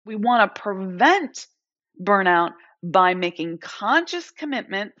We want to prevent burnout by making conscious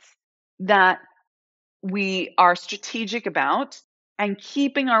commitments that we are strategic about and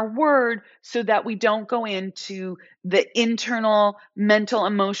keeping our word so that we don't go into the internal mental,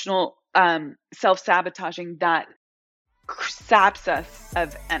 emotional self-sabotaging that saps us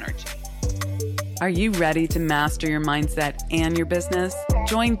of energy. Are you ready to master your mindset and your business?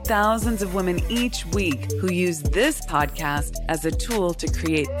 Join thousands of women each week who use this podcast as a tool to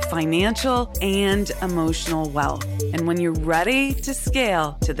create financial and emotional wealth. And when you're ready to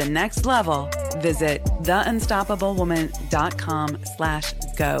scale to the next level, visit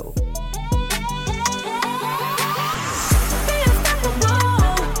theunstoppablewoman.com/go.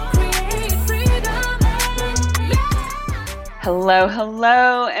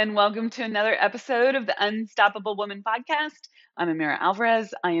 Hello, and welcome to another episode of the Unstoppable Woman podcast. I'm Amira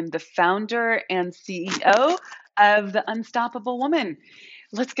Alvarez. I am the founder and CEO of the Unstoppable Woman.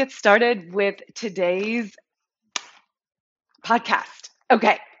 Let's get started with today's podcast.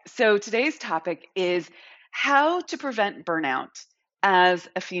 Okay, so today's topic is how to prevent burnout as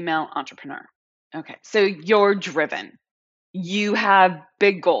a female entrepreneur. Okay, so you're driven. You have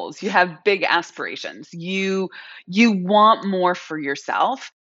big goals, you have big aspirations, you want more for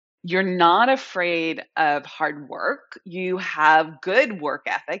yourself. You're not afraid of hard work. You have good work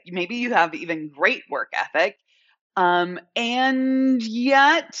ethic. Maybe you have even great work ethic. And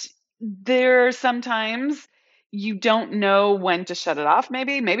yet there are sometimes you don't know when to shut it off.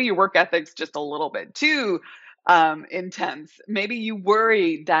 Maybe your work ethic's just a little bit too intense. Maybe you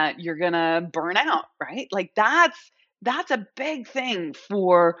worry that you're gonna burn out, right? Like that's a big thing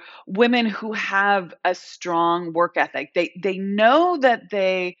for women who have a strong work ethic. They know that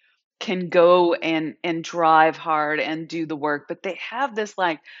they can go and drive hard and do the work, but they have this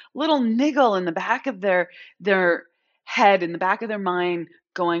like little niggle in the back of their head, in the back of their mind,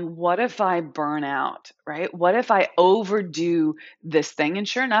 going, what if I burn out, right? What if I overdo this thing? And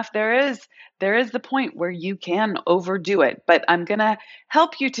sure enough, there is the point where you can overdo it. But I'm going to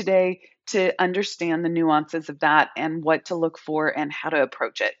help you today to understand the nuances of that and what to look for and how to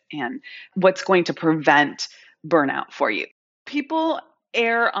approach it and what's going to prevent burnout for you. People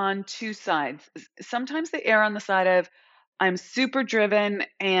err on two sides. Sometimes they err on the side of, I'm super driven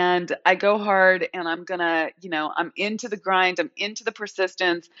and I go hard and I'm gonna, I'm into the grind, I'm into the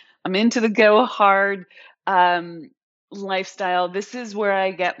persistence, I'm into the go hard lifestyle. This is where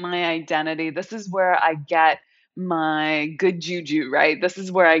I get my identity. This is where I get my good juju, right? This is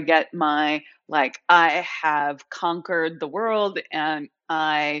where I get my, like, I have conquered the world and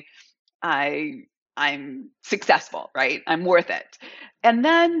I'm successful, right? I'm worth it. And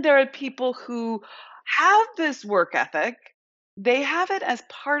then there are people who have this work ethic. They have it as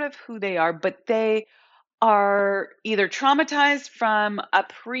part of who they are, but they are either traumatized from a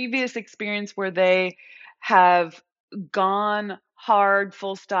previous experience where they have gone hard,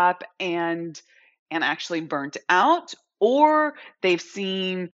 full stop, and actually burnt out, or they've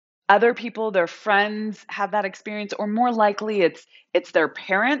seen other people, their friends have that experience, or more likely it's their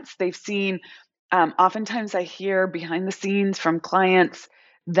parents. They've seen oftentimes I hear behind the scenes from clients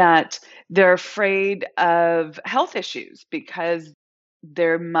that they're afraid of health issues because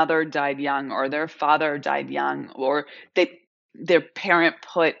their mother died young or their father died young, or their parent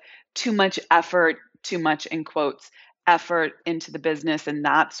put too much effort, too much in quotes, effort into the business, and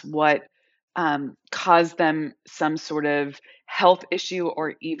that's what caused them some sort of health issue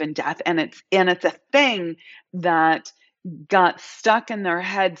or even death. And it's a thing that got stuck in their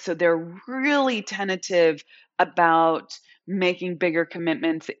head, so they're really tentative about making bigger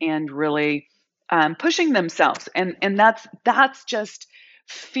commitments and really pushing themselves. And that's just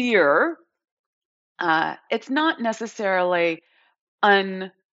fear. It's not necessarily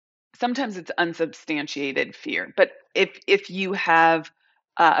sometimes it's unsubstantiated fear. But if you have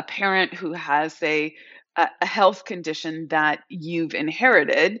a parent who has a health condition that you've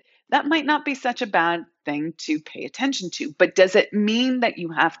inherited, that might not be such a bad thing to pay attention to. But does it mean that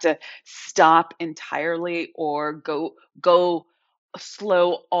you have to stop entirely or go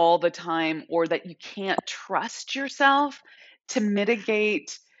slow all the time, or that you can't trust yourself to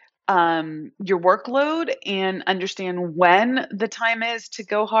mitigate your workload and understand when the time is to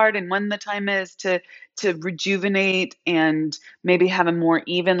go hard and when the time is to rejuvenate and maybe have a more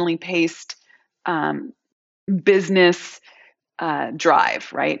evenly paced business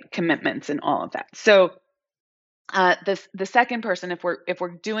drive, right? Commitments and all of that. So the second person, if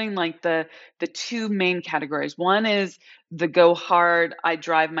we're doing like the two main categories, one is the go hard. I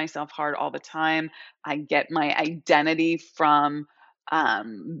drive myself hard all the time. I get my identity from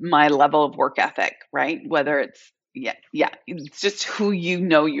my level of work ethic, right? Whether it's Yeah, yeah. It's just who you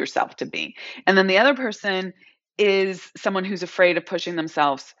know yourself to be. And then the other person is someone who's afraid of pushing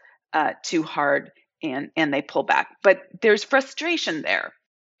themselves too hard, and they pull back. But there's frustration there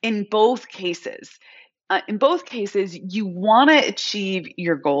in both cases. In both cases, you want to achieve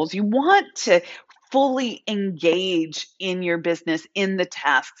your goals. You want to fully engage in your business, in the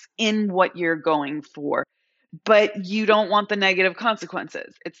tasks, in what you're going for, but you don't want the negative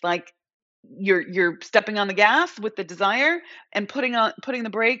consequences. It's like you're stepping on the gas with the desire and putting the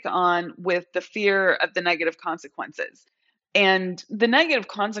brake on with the fear of the negative consequences. And the negative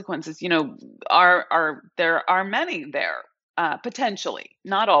consequences, are there are many there, potentially,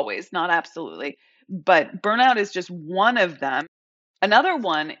 not always, not absolutely, but burnout is just one of them. Another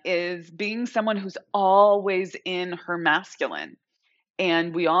one is being someone who's always in her masculine,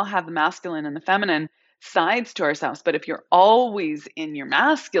 and we all have the masculine and the feminine sides to ourselves. But if you're always in your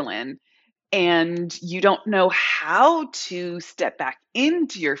masculine and you don't know how to step back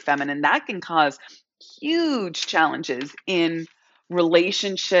into your feminine, that can cause huge challenges in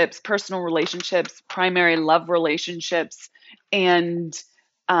relationships, personal relationships, primary love relationships. And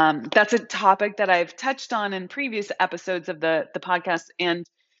that's a topic that I've touched on in previous episodes of the podcast. And,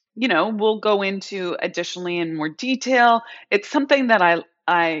 we'll go into additionally in more detail. It's something that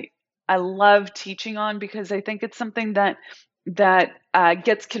I love teaching on because I think it's something that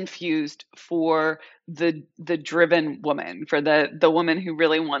gets confused for the driven woman, for the woman who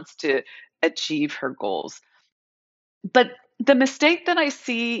really wants to achieve her goals. But the mistake that I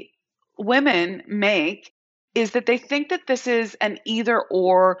see women make is that they think that this is an either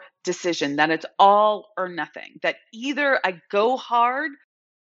or decision, that it's all or nothing, that either I go hard,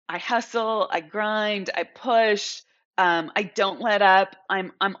 I hustle, I grind, I push, I don't let up.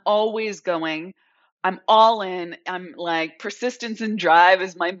 I'm always going. I'm all in. I'm like persistence and drive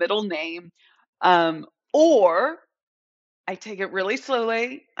is my middle name. Or I take it really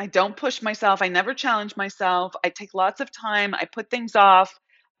slowly. I don't push myself. I never challenge myself. I take lots of time. I put things off.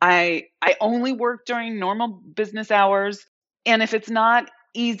 I only work during normal business hours. And if it's not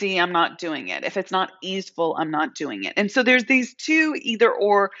easy, I'm not doing it. If it's not easeful, I'm not doing it. And so there's these two either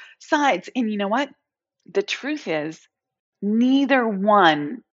or sides. And you know what? The truth is, neither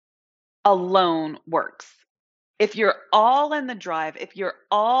one alone works. If you're all in the drive, if you're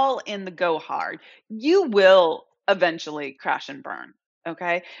all in the go hard, you will eventually crash and burn.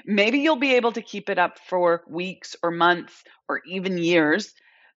 Okay. Maybe you'll be able to keep it up for weeks or months or even years,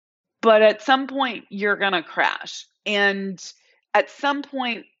 but at some point you're going to crash. And at some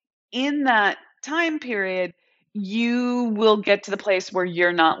point in that time period, you will get to the place where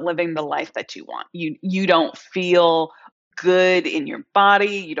you're not living the life that you want. You don't feel good in your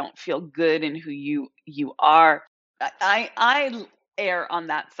body, you don't feel good in who you are. I err on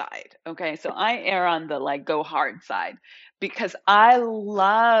that side. Okay. So I err on the like go hard side because I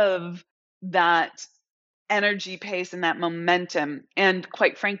love that energy, pace, and that momentum. And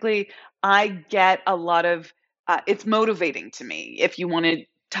quite frankly, I get a lot of it's motivating to me. If you want to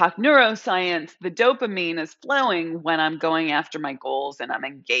talk neuroscience, the dopamine is flowing when I'm going after my goals and I'm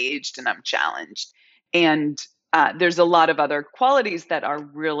engaged and I'm challenged. And there's a lot of other qualities that are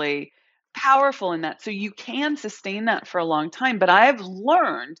really powerful in that. So you can sustain that for a long time. But I've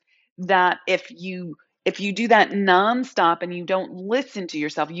learned that if you do that nonstop and you don't listen to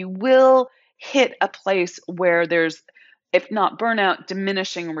yourself, you will hit a place where there's, if not burnout,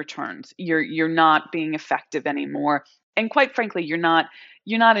 diminishing returns. You're not being effective anymore. And quite frankly, you're not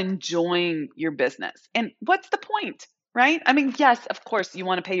enjoying your business. And what's the point? Right? I mean, yes, of course you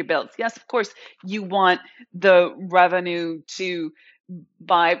want to pay your bills. Yes, of course you want the revenue to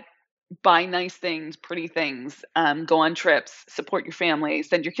buy buy nice things, pretty things, go on trips, support your family,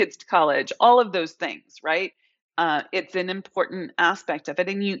 send your kids to college, all of those things, right? It's an important aspect of it,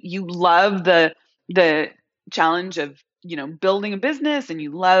 and you love the challenge of building a business, and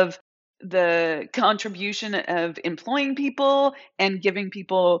you love the contribution of employing people and giving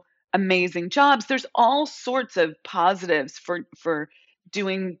people amazing jobs. There's all sorts of positives for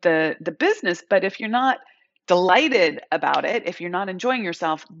doing the business, but if you're not delighted about it, if you're not enjoying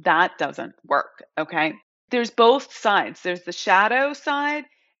yourself, that doesn't work. Okay. There's both sides. There's the shadow side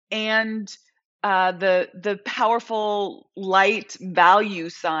and the powerful light value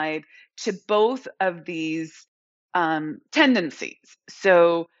side to both of these tendencies.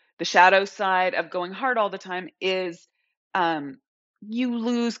 So the shadow side of going hard all the time is um, you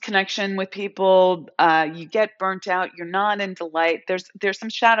lose connection with people, you get burnt out, you're not in delight. There's some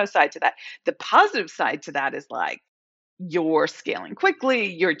shadow side to that. The positive side to that is like you're scaling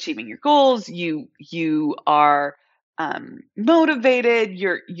quickly, you're achieving your goals, you are motivated,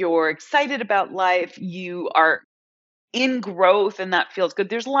 you're excited about life, you are in growth, and that feels good.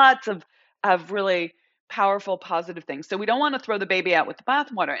 There's lots of really powerful, positive things. So we don't want to throw the baby out with the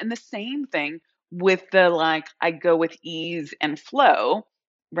bathwater. And the same thing with the like, I go with ease and flow,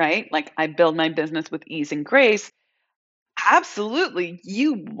 right? Like I build my business with ease and grace. Absolutely,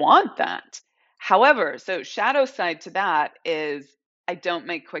 you want that. However, so shadow side to that is I don't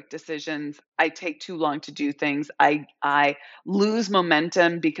make quick decisions. I take too long to do things. I lose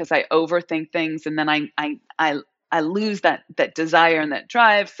momentum because I overthink things, and then I lose that desire and that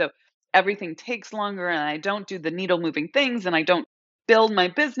drive. So everything takes longer, and I don't do the needle moving things, and I don't build my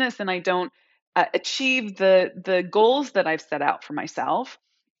business, and I don't achieve the goals that I've set out for myself.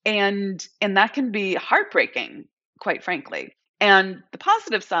 And that can be heartbreaking, quite frankly. And the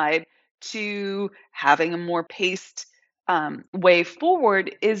positive side to having a more paced way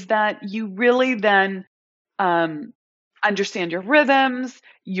forward is that you really then um, understand your rhythms.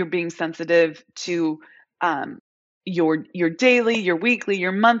 You're being sensitive to um, your daily, your weekly,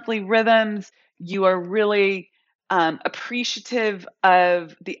 your monthly rhythms. You are really appreciative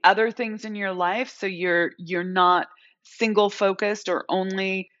of the other things in your life. So you're not single focused or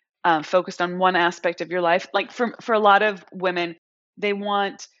only focused on one aspect of your life. Like for a lot of women, they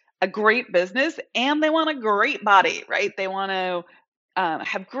want a great business and they want a great body, right? They want to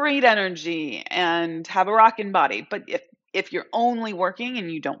have great energy and have a rocking body. But if you're only working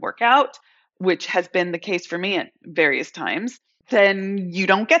and you don't work out, which has been the case for me at various times, then you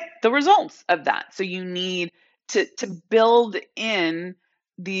don't get the results of that. So you need to build in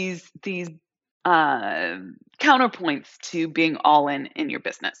these uh, counterpoints to being all in your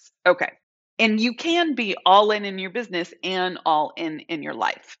business. Okay. And you can be all in your business and all in your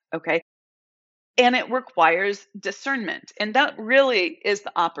life. Okay. And it requires discernment. And that really is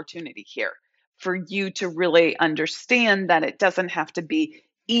the opportunity here for you to really understand that it doesn't have to be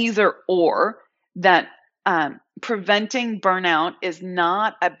either or, that preventing burnout is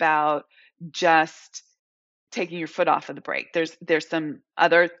not about just taking your foot off of the brake. There's some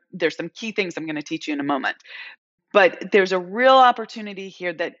key things I'm going to teach you in a moment. But there's a real opportunity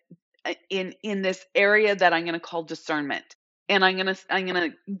here that in this area that I'm going to call discernment. And I'm going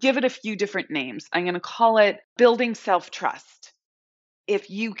to give it a few different names. I'm going to call it building self-trust. If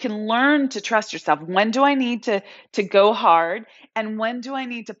you can learn to trust yourself, when do I need to go hard and when do I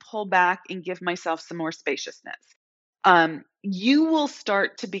need to pull back and give myself some more spaciousness? You will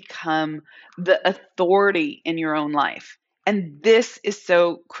start to become the authority in your own life. And this is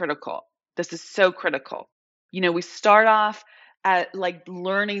so critical. This is so critical. You know, we start off at like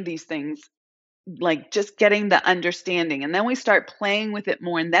learning these things, like just getting the understanding, and then we start playing with it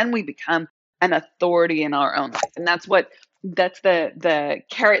more, and then we become an authority in our own life. And that's the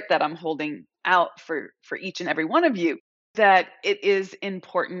carrot that I'm holding out for each and every one of you, that it is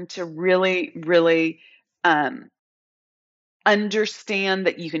important to really um, understand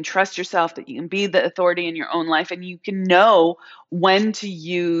that you can trust yourself, that you can be the authority in your own life, and you can know when to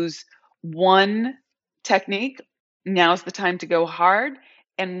use one technique. Now's the time to go hard.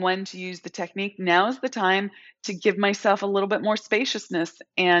 And when to use the technique. Now's the time to give myself a little bit more spaciousness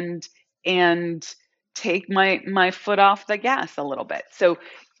and take my foot off the gas a little bit. So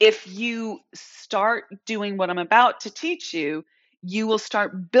if you start doing what I'm about to teach you, you will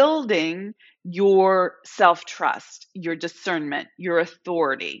start building your self trust, your discernment, your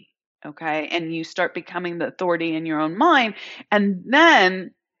authority. Okay. And you start becoming the authority in your own mind. And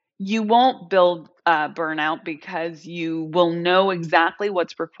then you won't build burnout because you will know exactly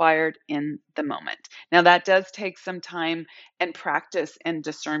what's required in the moment. Now, that does take some time and practice and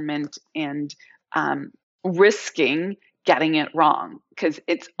discernment and um, risking getting it wrong, because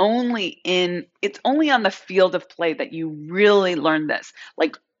it's only on the field of play that you really learn this.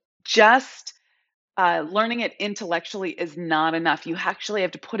 Like just learning it intellectually is not enough. You actually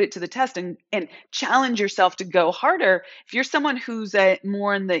have to put it to the test and challenge yourself to go harder. If you're someone who's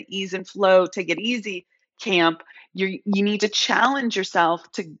more in the ease and flow, take it easy camp, you need to challenge yourself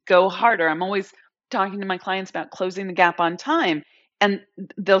to go harder. I'm always talking to my clients about closing the gap on time, and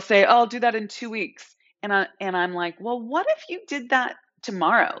they'll say, "Oh, I'll do that in 2 weeks," and I'm like, "Well, what if you did that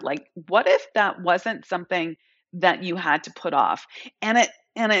tomorrow? Like, what if that wasn't something that you had to put off?" And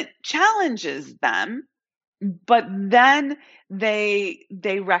it challenges them, but then they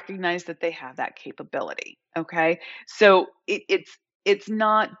recognize that they have that capability. Okay, so it's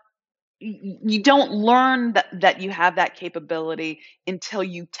not, you don't learn that you have that capability until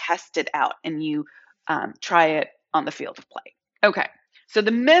you test it out and you try it on the field of play. Okay, so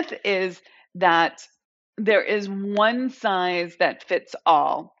the myth is that there is one size that fits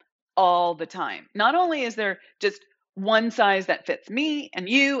all the time. Not only is there just one size that fits me and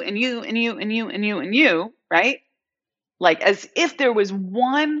you and you and you and you and you and you, right? like as if there was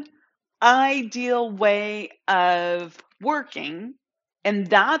one ideal way of working, and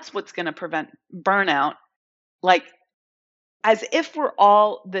that's what's going to prevent burnout. Like, as if we're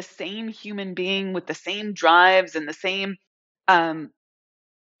all the same human being with the same drives and the same um,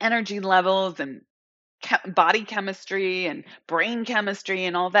 energy levels and body chemistry and brain chemistry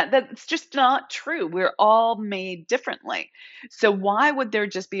and all that. That's just not true. We're all made differently. So, why would there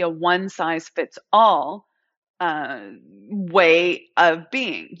just be a one size fits all way of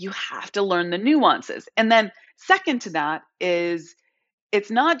being? You have to learn the nuances. And then, second to that, is it's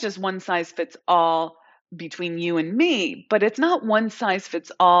not just one size fits all between you and me, but it's not one size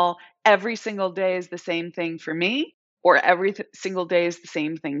fits all every single day is the same thing for me, or every single day is the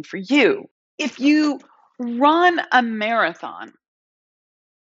same thing for you. If you run a marathon,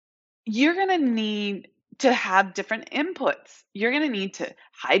 you're going to need to have different inputs. You're going to need to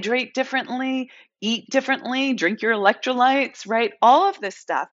hydrate differently, eat differently, drink your electrolytes, right? All of this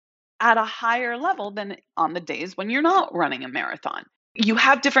stuff at a higher level than on the days when you're not running a marathon. You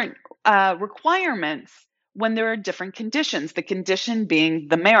have different requirements when there are different conditions, the condition being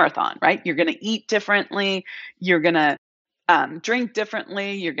the marathon, right? You're going to eat differently, you're going to drink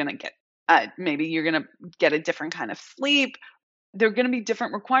differently, you're going to get maybe you're going to get a different kind of sleep. There are going to be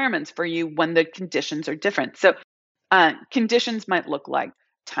different requirements for you when the conditions are different. So, conditions might look like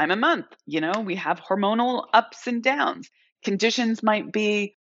time of month. We have hormonal ups and downs. Conditions might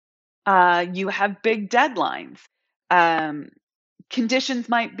be you have big deadlines. Um, Conditions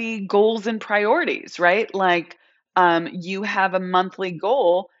might be goals and priorities, right? Like you have a monthly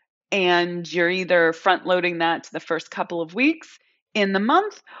goal and you're either front loading that to the first couple of weeks in the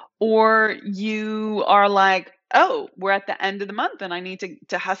month, or you are like, oh, we're at the end of the month and I need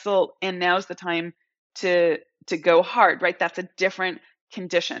to hustle, and now's the time to to go hard, right? That's a different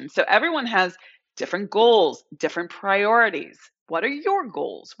condition. So everyone has different goals, different priorities. What are your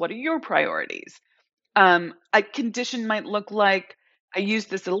goals? What are your priorities? A condition might look like, I use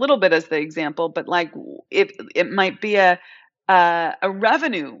this a little bit as the example, but like it might be a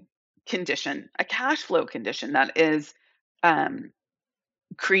revenue condition, a cash flow condition that is um,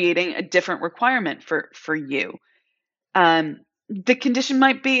 creating a different requirement for you. The condition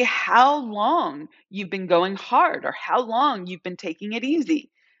might be how long you've been going hard or how long you've been taking it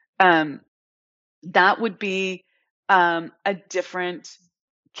easy. Um, that would be a different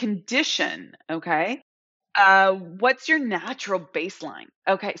condition. Okay. What's your natural baseline?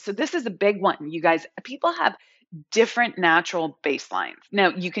 Okay, so this is a big one, you guys. People have different natural baselines. Now,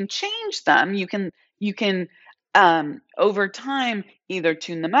 you can change them. You can over time either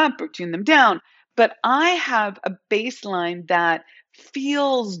tune them up or tune them down. But I have a baseline that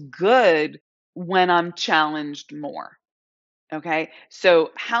feels good when I'm challenged more. Okay.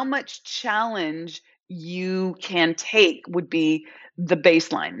 So, how much challenge you can take would be the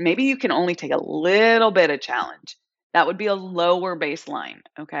baseline. Maybe you can only take a little bit of challenge. That would be a lower baseline.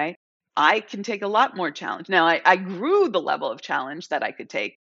 Okay. I can take a lot more challenge. Now, I grew the level of challenge that I could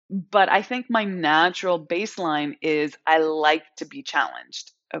take, but I think my natural baseline is I like to be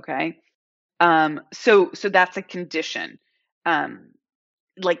challenged. Okay. So that's a condition. Um,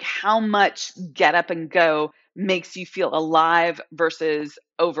 like how much get up and go makes you feel alive versus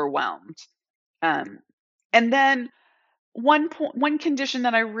overwhelmed. Um, and then one condition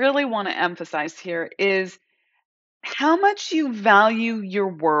that I really want to emphasize here is how much you value your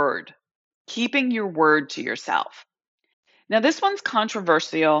word, keeping your word to yourself. Now, this one's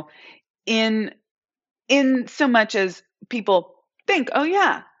controversial in so much as people think, oh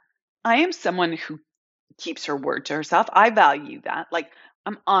yeah, I am someone who keeps her word to herself. I value that. Like,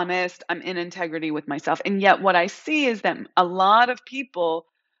 I'm honest, I'm in integrity with myself. And yet, what I see is that a lot of people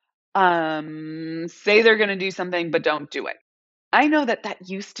say they're going to do something, but don't do it. I know that that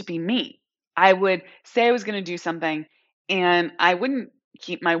used to be me. I would say I was going to do something and I wouldn't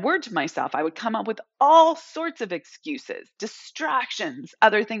keep my word to myself. I would come up with all sorts of excuses, distractions,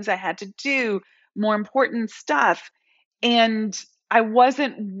 other things I had to do, more important stuff. And I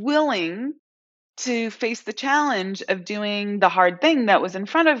wasn't willing to face the challenge of doing the hard thing that was in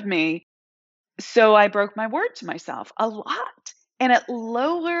front of me. So I broke my word to myself a lot. And it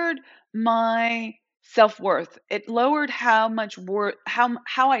lowered my self-worth. It lowered how much worth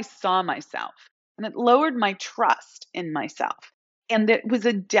how I saw myself. And it lowered my trust in myself. And it was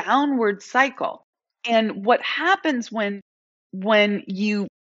a downward cycle. And what happens when you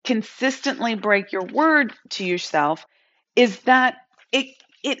consistently break your word to yourself is that it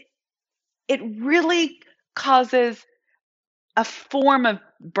it it really causes a form of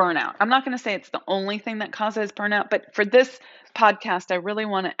burnout. I'm not going to say it's the only thing that causes burnout, but for this podcast, I really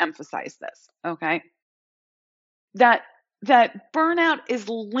want to emphasize this, okay? That that burnout is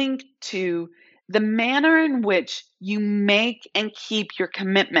linked to the manner in which you make and keep your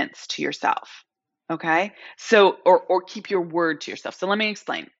commitments to yourself. Okay? So, or keep your word to yourself. So let me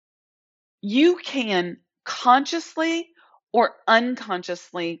explain. You can consciously or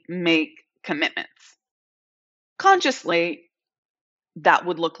unconsciously make commitments. Consciously, that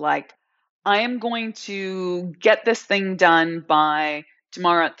would look like I am going to get this thing done by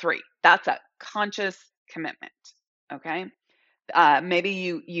tomorrow at 3. That's a conscious commitment. Okay? Maybe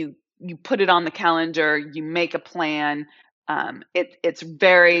you put it on the calendar, you make a plan. It's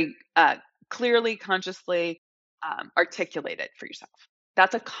very clearly, consciously articulated for yourself.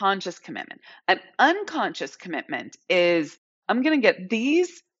 That's a conscious commitment. An unconscious commitment is I'm going to get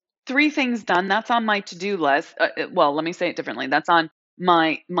these 3 things done. That's on my to-do list. Well, let me say it differently. That's on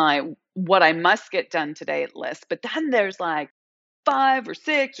my what I must get done today list. But then there's like 5 or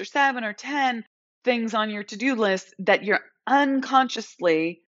 6 or 7 or 10 things on your to-do list that you're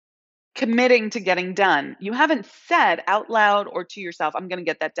unconsciously committing to getting done. You haven't said out loud or to yourself, I'm going to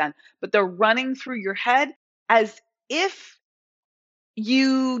get that done, but they're running through your head as if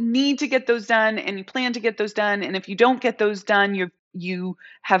you need to get those done and you plan to get those done. And if you don't get those done, you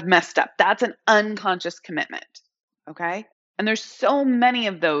have messed up. That's an unconscious commitment. Okay. And there's so many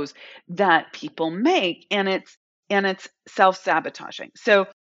of those that people make, and it's self-sabotaging. So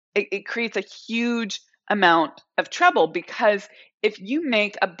it creates a huge amount of trouble, because if you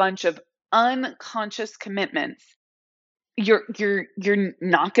make a bunch of unconscious commitments, you're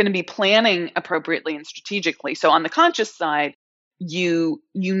not going to be planning appropriately and strategically. So on the conscious side, you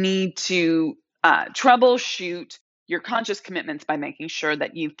need to troubleshoot your conscious commitments by making sure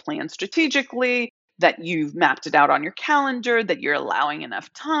that you've planned strategically, that you've mapped it out on your calendar, that you're allowing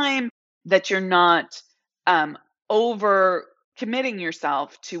enough time, that you're not over committing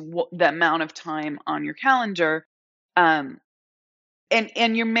yourself to the amount of time on your calendar. Um,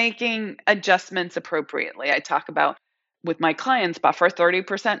 and you're making adjustments appropriately. I talk about with my clients, buffer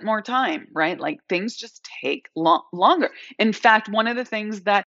 30% more time, right? Like things just take longer. In fact, one of the things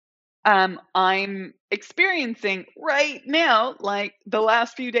that I'm experiencing right now, like the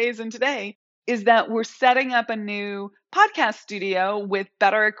last few days and today, is that we're setting up a new podcast studio with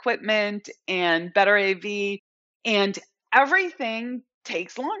better equipment and better AV, and everything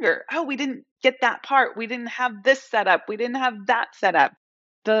takes longer. Oh, we didn't get that part. We didn't have this set up. We didn't have that set up.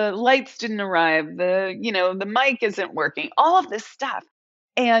 The lights didn't arrive. The mic isn't working. All of this stuff.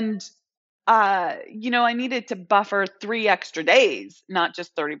 And I needed to buffer 3 extra days, not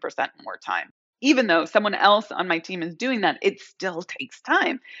just 30% more time. Even though someone else on my team is doing that, it still takes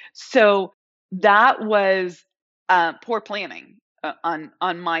time. So that was poor planning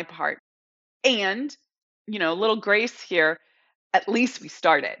on my part. And, a little grace here, at least we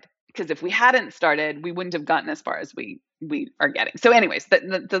started. Because if we hadn't started, we wouldn't have gotten as far as we are getting. So anyways,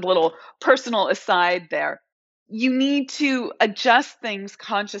 the little personal aside there, you need to adjust things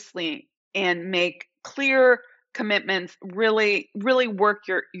consciously and make clear commitments, really really work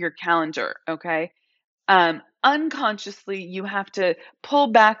your calendar. Okay. Unconsciously, you have to pull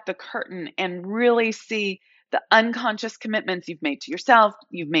back the curtain and really see the unconscious commitments you've made to yourself,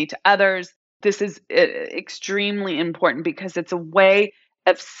 you've made to others. This is extremely important because it's a way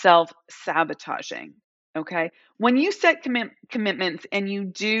of self-sabotaging. Okay. When you set commitments and you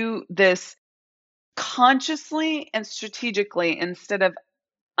do this consciously and strategically instead of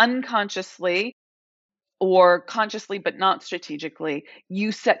unconsciously, or consciously but not strategically,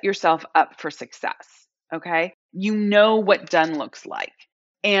 you set yourself up for success. Okay. You know what done looks like,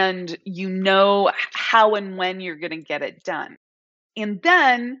 and you know how and when you're going to get it done. And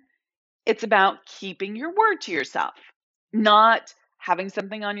then it's about keeping your word to yourself, not having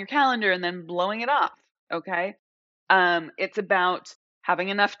something on your calendar and then blowing it off. Okay. It's about having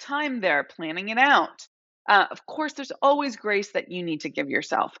enough time there, planning it out. Of course, there's always grace that you need to give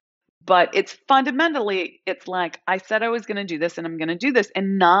yourself, but it's like, I said I was going to do this and I'm going to do this,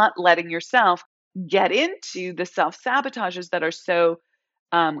 and not letting yourself get into the self sabotages that are so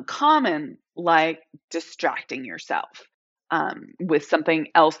common, like distracting yourself with something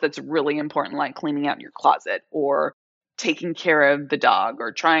else that's really important, like cleaning out your closet or taking care of the dog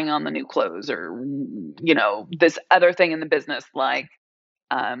or trying on the new clothes, or this other thing in the business, like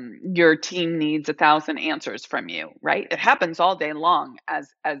your team needs 1,000 answers from you, right? It happens all day long. As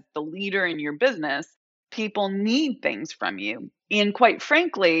the leader in your business, people need things from you. And quite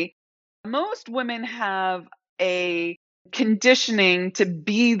frankly, most women have a conditioning to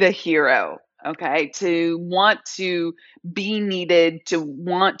be the hero, okay? To want to be needed, to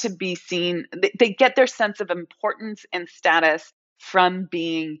want to be seen. They get their sense of importance and status from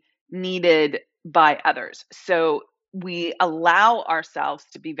being needed by others. So we allow ourselves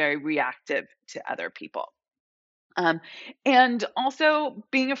to be very reactive to other people. Um, and also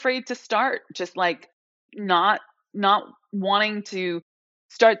being afraid to start, just like not not wanting to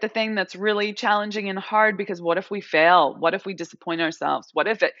start the thing that's really challenging and hard, because what if we fail? What if we disappoint ourselves? What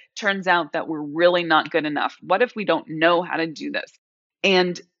if it turns out that we're really not good enough? What if we don't know how to do this?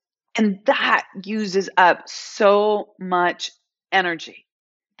 And that uses up so much energy.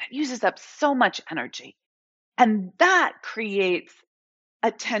 That uses up so much energy. And that creates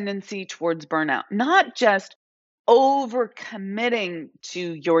a tendency towards burnout, not just overcommitting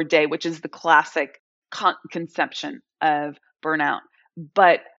to your day, which is the classic conception of burnout,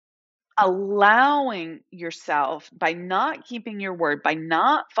 but allowing yourself, by not keeping your word, by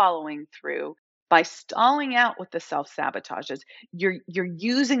not following through, by stalling out with the self-sabotages, you're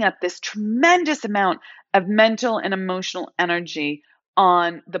using up this tremendous amount of mental and emotional energy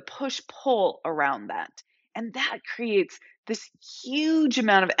on the push-pull around that. And that creates this huge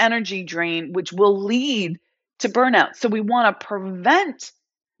amount of energy drain, which will lead to burnout. So we want to prevent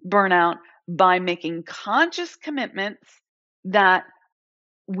burnout by making conscious commitments that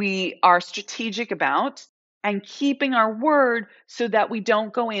we are strategic about, and keeping our word so that we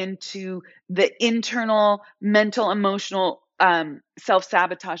don't go into the internal mental, emotional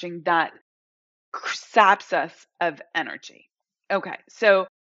self-sabotaging that saps us of energy. Okay, so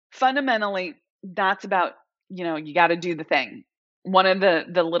fundamentally, that's about, you got to do the thing. One of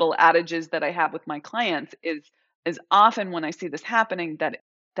the little adages that I have with my clients is often when I see this happening,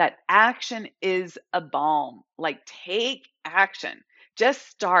 that action is a balm. Like, take action. Just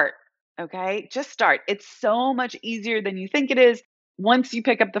start. Okay, just start. It's so much easier than you think it is once you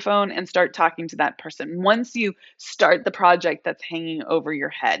pick up the phone and start talking to that person. Once you start the project that's hanging over your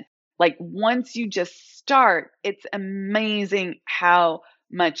head. Like, once you just start, it's amazing how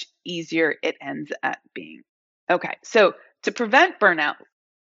much easier it ends up being. Okay, so to prevent burnout,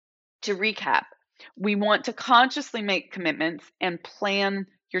 to recap, we want to consciously make commitments and plan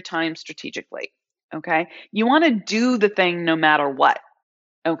your time strategically. Okay, you want to do the thing no matter what.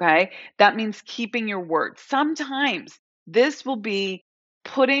 Okay, that means keeping your word. Sometimes this will be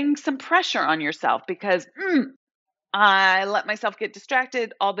putting some pressure on yourself because I let myself get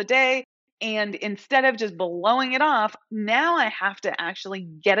distracted all the day. And instead of just blowing it off, now I have to actually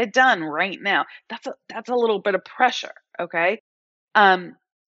get it done right now. That's a little bit of pressure. Okay. Um,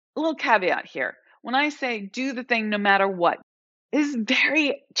 a little caveat here. When I say do the thing no matter what, is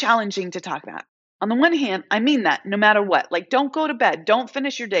very challenging to talk about. On the one hand, I mean that no matter what. Like, don't go to bed, don't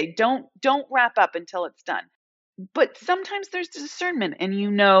finish your day, don't wrap up until it's done. But sometimes there's discernment,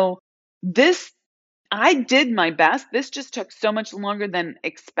 and this I did my best. This just took so much longer than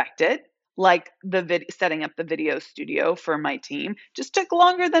expected. Like setting up the video studio for my team just took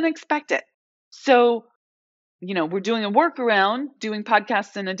longer than expected. So, we're doing a workaround, doing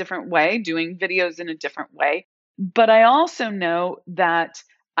podcasts in a different way, doing videos in a different way. But I also know that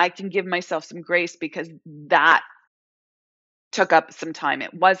I can give myself some grace because that took up some time.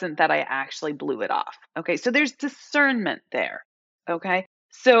 It wasn't that I actually blew it off. Okay. So there's discernment there. Okay.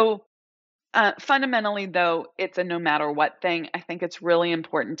 So fundamentally, though, it's a no matter what thing. I think it's really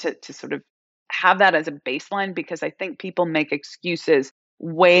important to sort of have that as a baseline, because I think people make excuses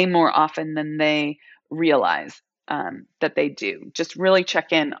way more often than they realize that they do. Just really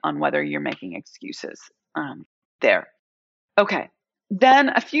check in on whether you're making excuses there. Okay. Then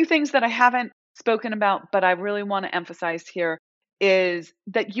a few things that I haven't spoken about, but I really want to emphasize here, is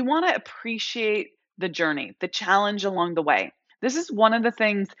that you want to appreciate the journey, the challenge along the way. This is one of the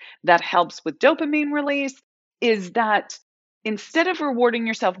things that helps with dopamine release, is that instead of rewarding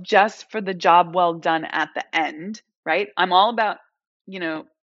yourself just for the job well done at the end, right? I'm all about, you know,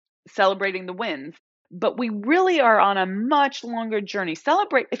 celebrating the wins, but we really are on a much longer journey.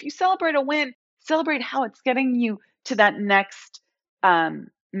 If you celebrate a win, celebrate how it's getting you to that next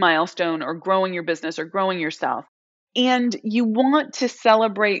milestone, or growing your business, or growing yourself. And you want to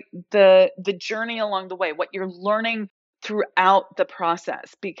celebrate the journey along the way, what you're learning throughout the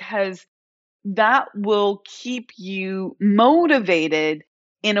process, because that will keep you motivated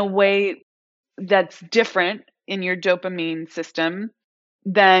in a way that's different in your dopamine system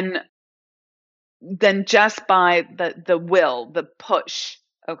than just by the push.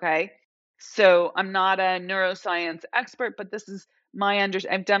 Okay. So I'm not a neuroscience expert, but this is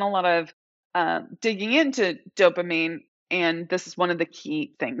I've done a lot of digging into dopamine, and this is one of the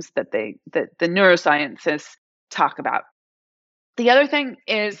key things that the neuroscientists talk about. The other thing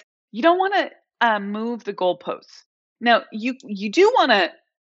is, you don't want to move the goalposts. Now, you do want to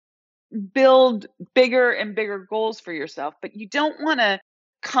build bigger and bigger goals for yourself, but you don't want to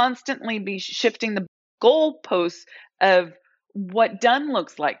constantly be shifting the goalposts of what done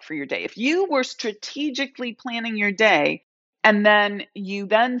looks like for your day. If you were strategically planning your day and then you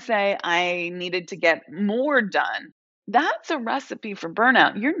then say, I needed to get more done, that's a recipe for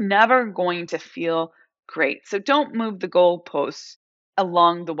burnout. You're never going to feel great. So don't move the goalposts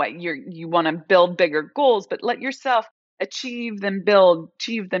along the way. You want to build bigger goals, but let yourself achieve, then build,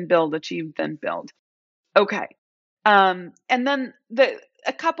 achieve, then build, achieve, then build. Okay. And then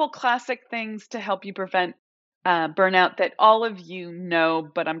a couple classic things to help you prevent burnout that all of you know,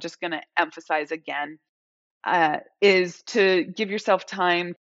 but I'm just going to emphasize again, is to give yourself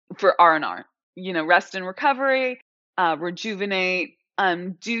time for R&R. Rest and recovery, rejuvenate,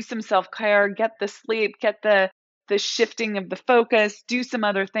 do some self-care, get the sleep, get the shifting of the focus, do some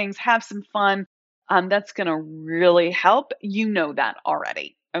other things, have some fun. That's going to really help. You know that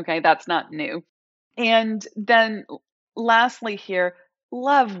already. Okay, that's not new. And then lastly here,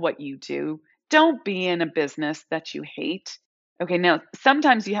 love what you do. Don't be in a business that you hate. Okay, now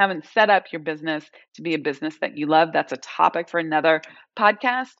sometimes you haven't set up your business to be a business that you love. That's a topic for another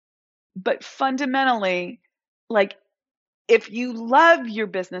podcast. But fundamentally, like, if you love your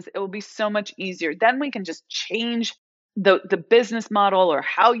business, it will be so much easier. Then we can just change the business model or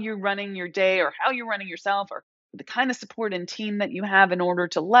how you're running your day or how you're running yourself or the kind of support and team that you have in order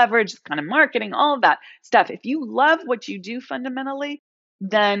to leverage the kind of marketing, all of that stuff. If you love what you do fundamentally,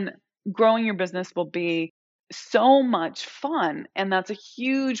 then growing your business will be so much fun. And that's a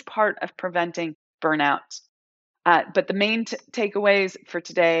huge part of preventing burnout. But the main takeaways for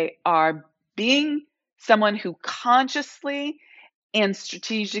today are being someone who consciously and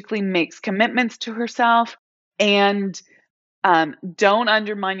strategically makes commitments to herself, and don't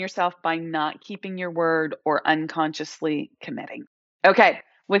undermine yourself by not keeping your word or unconsciously committing. Okay,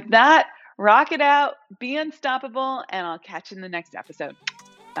 with that, rock it out, be unstoppable, and I'll catch you in the next episode.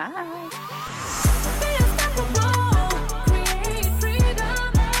 Bye.